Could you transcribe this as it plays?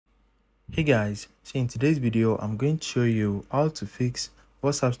Hey guys, so in today's video I'm going to show you how to fix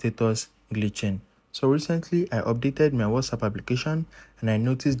WhatsApp status glitching. So recently I updated my WhatsApp application and I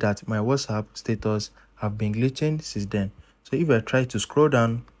noticed that my WhatsApp status have been glitching since then. So if I try to scroll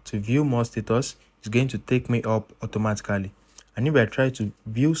down to view more status, it's going to take me up automatically, and if I try to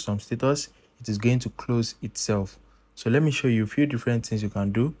view some status, it is going to close itself. So let me show you a few different things you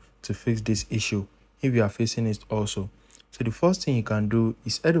can do to fix this issue if you are facing it also. So the first thing you can do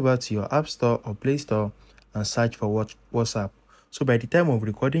is head over to your App Store or Play Store and search for WhatsApp. So by the time of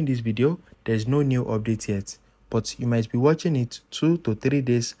recording this video, there's no new update yet, but you might be watching it 2 to 3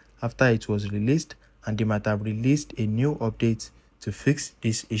 days after it was released, and they might have released a new update to fix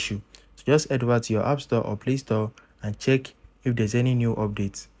this issue. So just head over to your App Store or Play Store and check if there's any new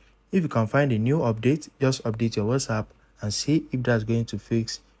updates. If you can find a new update, just update your WhatsApp and see if that's going to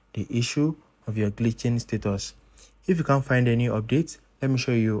fix the issue of your glitching status. If you can't find any updates, let me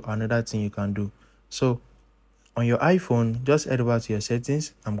show you another thing you can do. So on your iPhone, just head over to your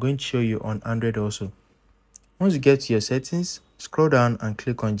settings. I'm going to show you on Android also. Once you get to your settings, scroll down and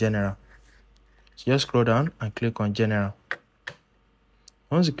click on General. So just scroll down and click on General.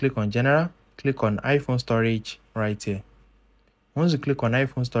 Once you click on General, click on iPhone storage right here. Once you click on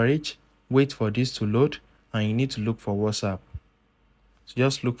iPhone storage, wait for this to load and you need to look for WhatsApp. So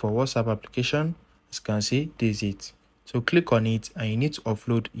just look for WhatsApp application. As you can see, this is it. So click on it and you need to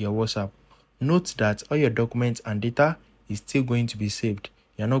upload your WhatsApp. Note that all your documents and data is still going to be saved.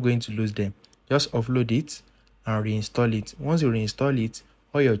 You're not going to lose them. Just upload it and reinstall it. Once you reinstall it,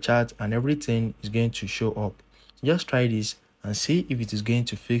 all your chat and everything is going to show up. So just try this and see if it is going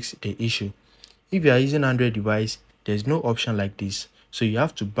to fix the issue. If you are using Android device, there's no option like this. So you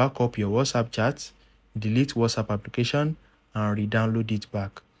have to back up your WhatsApp chat, delete WhatsApp application, and re-download it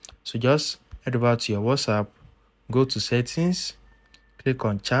back. So just head over to your WhatsApp, go to settings, click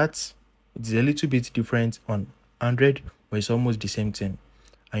on chats. It's a little bit different on Android, but it's almost the same thing.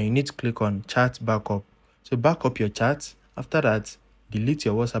 And you need to click on chat backup. So back up your chat. After that, delete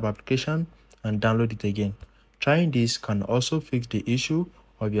your WhatsApp application and download it again. Trying this can also fix the issue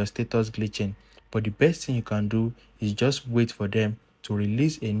of your status glitching, but the best thing you can do is just wait for them to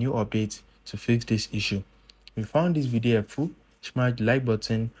release a new update to fix this issue. If you found this video helpful, smash the like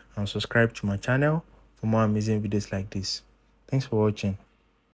button and subscribe to my channel for more amazing videos like this. Thanks for watching.